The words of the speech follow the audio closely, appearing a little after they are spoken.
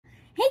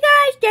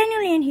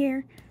Daniel in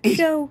here.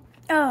 So,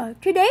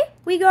 today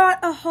we got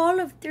a haul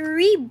of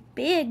 3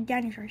 big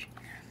dinosaurs.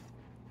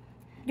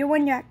 The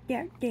one that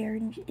there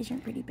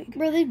isn't pretty big.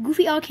 Bro, the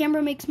goofy all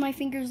camera makes my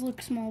fingers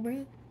look small,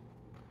 bro.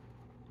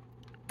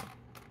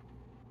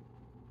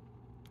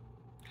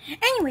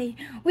 Anyway,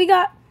 we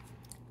got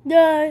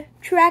the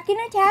Track and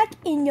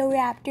Attack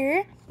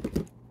Indoraptor,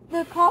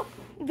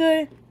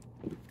 the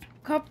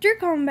Copter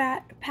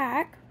Combat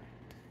Pack,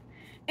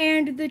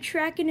 and the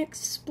Track and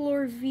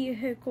Explore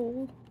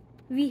Vehicle.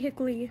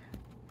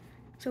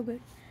 So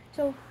good.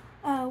 So,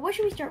 what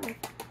should we start with?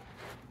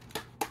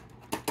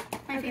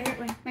 My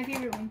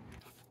favorite one.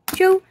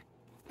 So,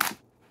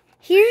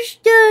 here's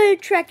the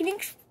Track and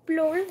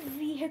Explore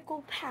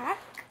Vehicle Pack.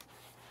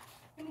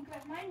 Let me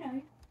grab my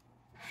knife.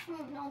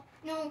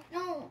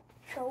 No.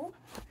 So,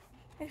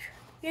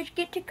 let's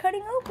get to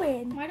cutting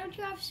open. Why don't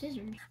you have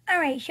scissors?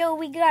 Alright, so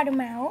we got them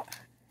out.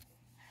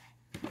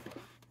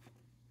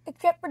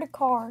 Except for the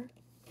car.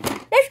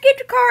 Let's get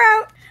the car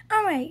out.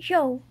 Alright,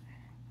 so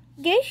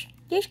this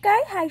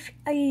guy has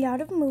a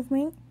lot of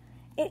movement.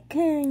 It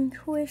can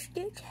twist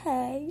its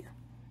head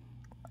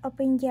up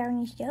and down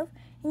and stuff.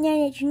 And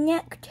then its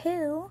neck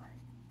too.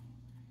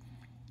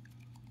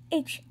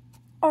 Its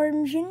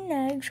arms and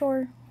legs,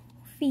 or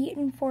feet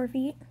and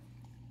forefeet.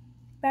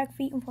 Back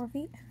feet and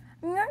forefeet.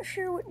 I'm not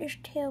sure what this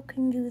tail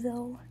can do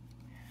though.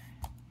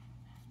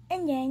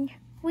 And then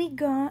we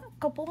got a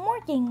couple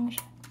more things.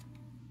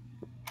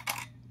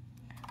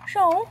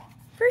 So,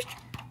 first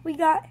we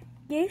got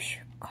this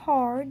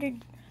car, the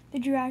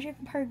Jurassic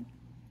Park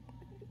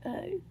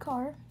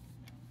car.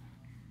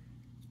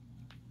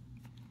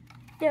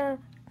 The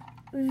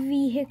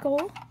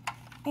vehicle,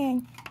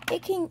 and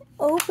it can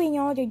open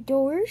all the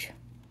doors.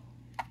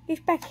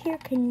 This back here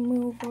can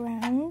move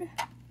around.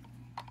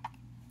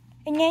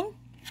 And then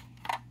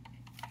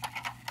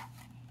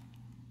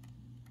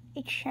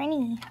it's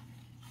shiny.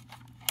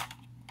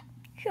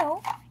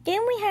 So then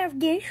we have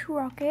this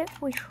rocket,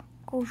 which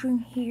goes in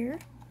here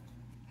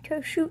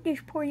to shoot this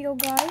poor little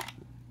guy.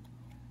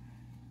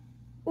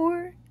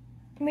 Or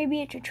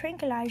maybe it's a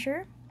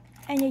tranquilizer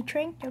and they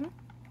tranked him,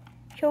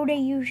 so they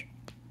use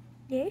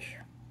this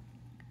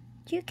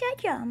to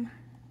catch him.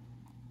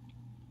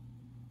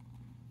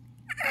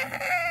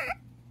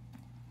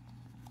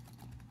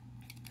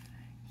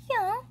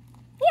 So,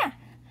 yeah,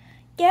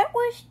 that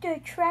was the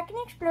Track and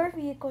Explore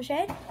vehicle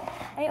set.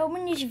 I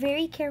opened this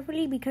very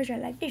carefully because I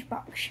like this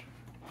box.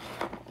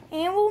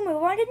 And we'll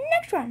move on to the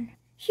next one.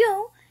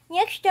 So,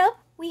 next up,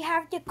 we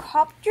have the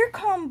Copter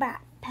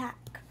Combat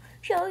Pack.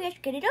 So, let's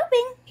get it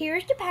open.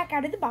 Here's the pack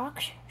out of the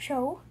box.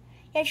 So,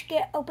 let's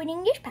get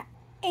opening this pack.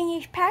 In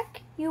this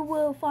pack, you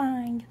will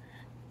find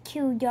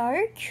 2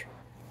 darts,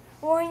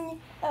 one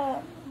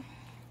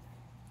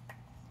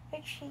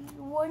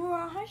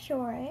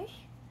Rahasaurus,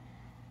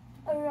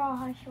 a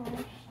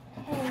Rahasaurus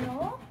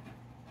tail,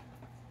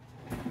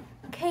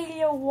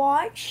 Kayla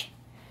watch,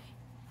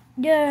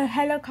 the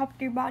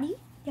helicopter body,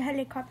 the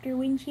helicopter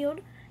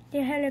windshield,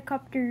 the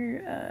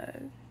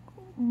helicopter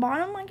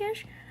bottom, I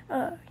guess,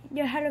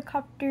 the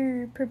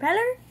helicopter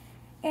propeller,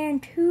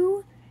 and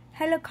 2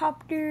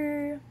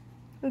 helicopter,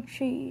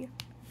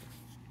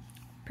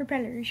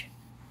 propellers.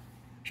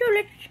 So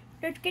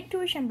let's get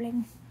to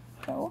assembling.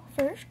 So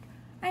first,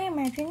 I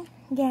imagine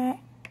that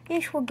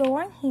this will go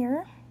on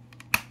here.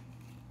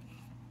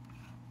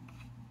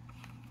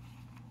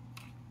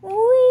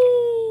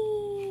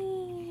 Whee!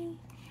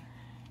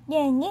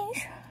 Then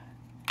this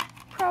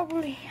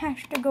probably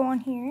has to go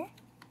on here.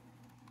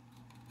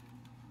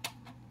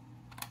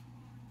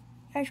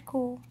 That's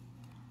cool.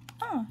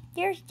 Oh,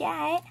 there's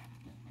that.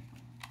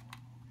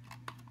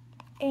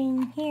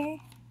 And here,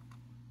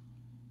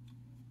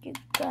 the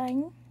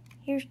gun.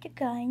 Here's the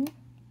gun.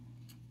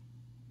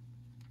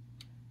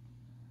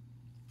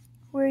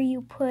 Where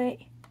you put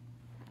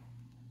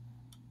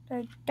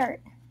the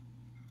dart.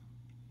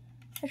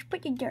 Let's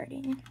put the dart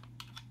in.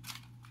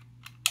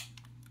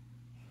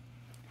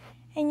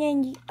 And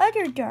then the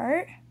other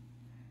dart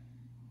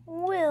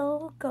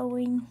will go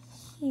in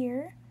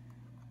here.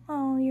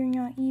 Oh, you're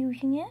not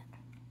using it.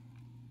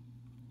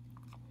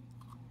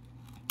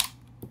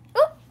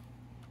 Oh,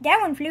 that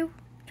one flew.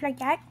 Just like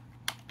that.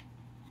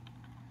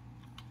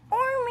 Or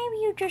maybe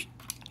you just,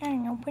 I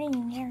don't know, put it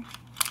in there.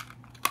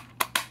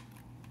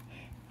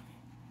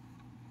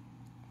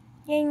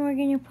 Then we're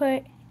going to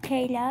put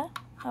Kayla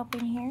up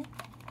in here,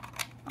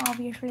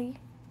 obviously.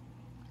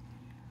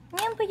 I'm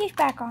going to put this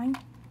back on.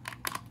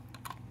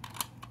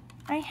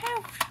 I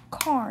have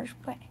cars,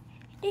 but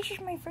this is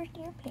my first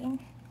airplane.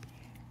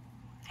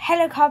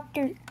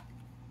 Helicopter.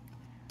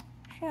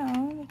 So,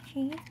 let's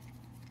see.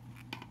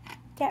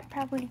 That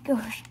probably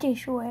goes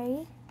this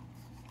way.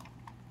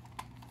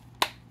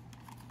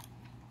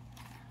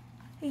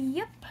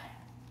 Yep.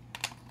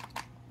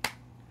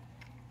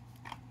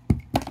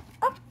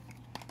 Up.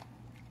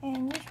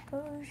 And this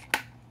goes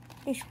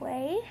this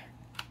way.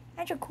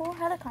 That's a cool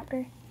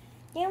helicopter.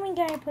 Then we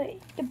gotta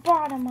put the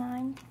bottom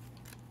on.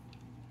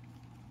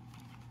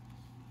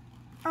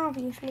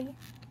 Obviously.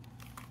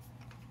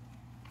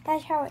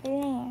 That's how it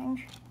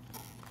lands.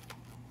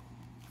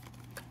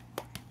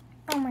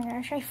 Oh my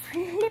gosh, I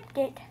flipped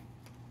it.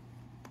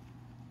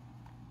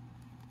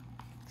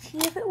 See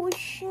if it would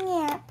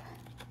snap.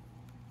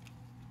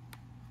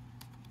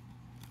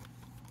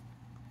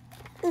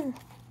 Ooh.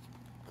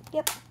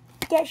 Yep,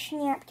 that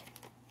snapped.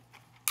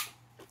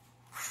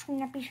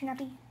 Snappy,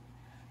 snappy.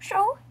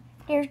 So,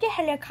 there's the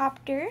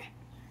helicopter.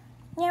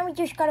 Now we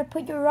just gotta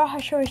put the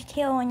Rahasaurus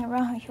tail on the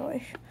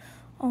Rahasaurus.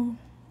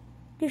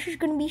 This is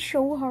gonna be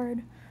so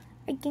hard.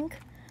 I think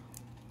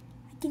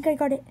I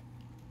got it.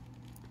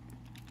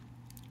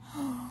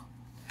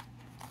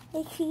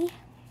 Let's see.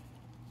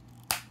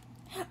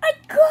 I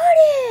got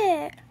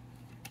it!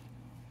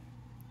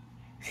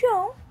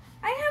 So,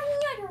 I have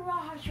another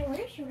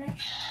Rahasaurus, so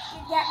let's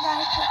get that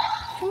guy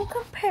for some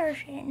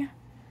comparison.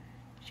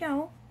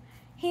 So,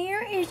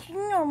 here is the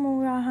normal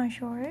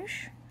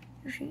Rahasaurus,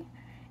 you see,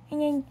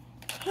 and then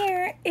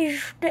here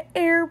is the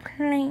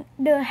airplane,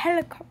 the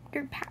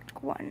helicopter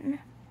pack one.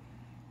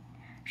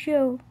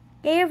 So,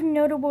 they have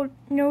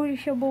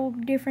noticeable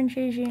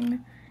differences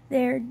in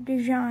their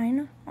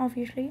design,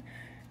 obviously.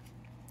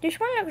 This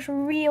one looks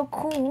real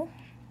cool.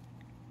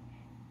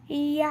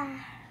 Yeah.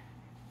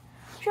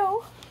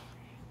 So,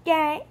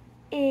 that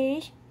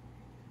is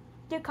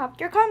the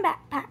Copter Combat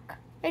Pack.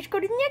 Let's go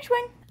to the next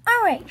one.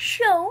 Alright,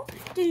 so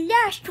the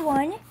last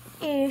one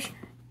is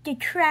the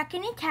Track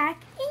and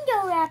Attack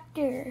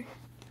Indoraptor.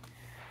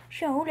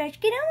 So, let's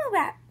get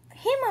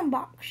him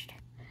unboxed.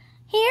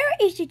 Here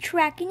is the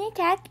Track and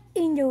Attack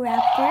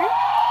Indoraptor.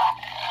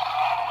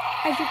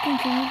 As you can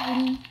see, he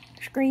can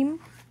scream.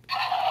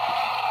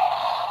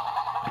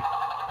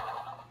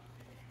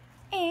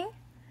 And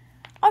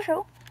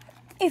also,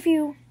 if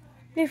you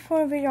lift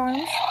one of his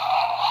arms,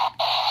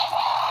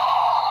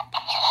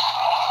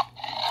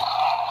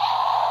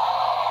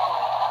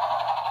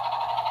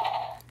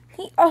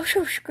 he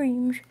also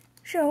screams.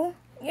 So,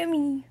 let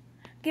me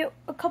get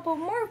a couple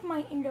more of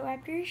my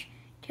Indoraptors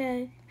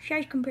to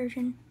size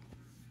comparison.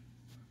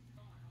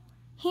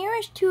 Here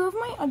is two of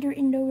my other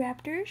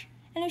Indoraptors,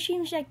 and it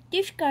seems like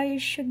this guy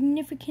is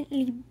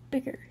significantly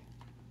bigger.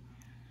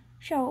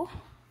 So,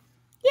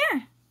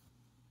 yeah.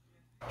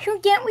 So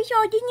that was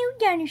all the new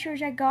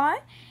dinosaurs I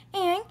got.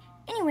 And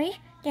anyways,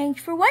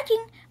 thanks for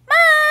watching.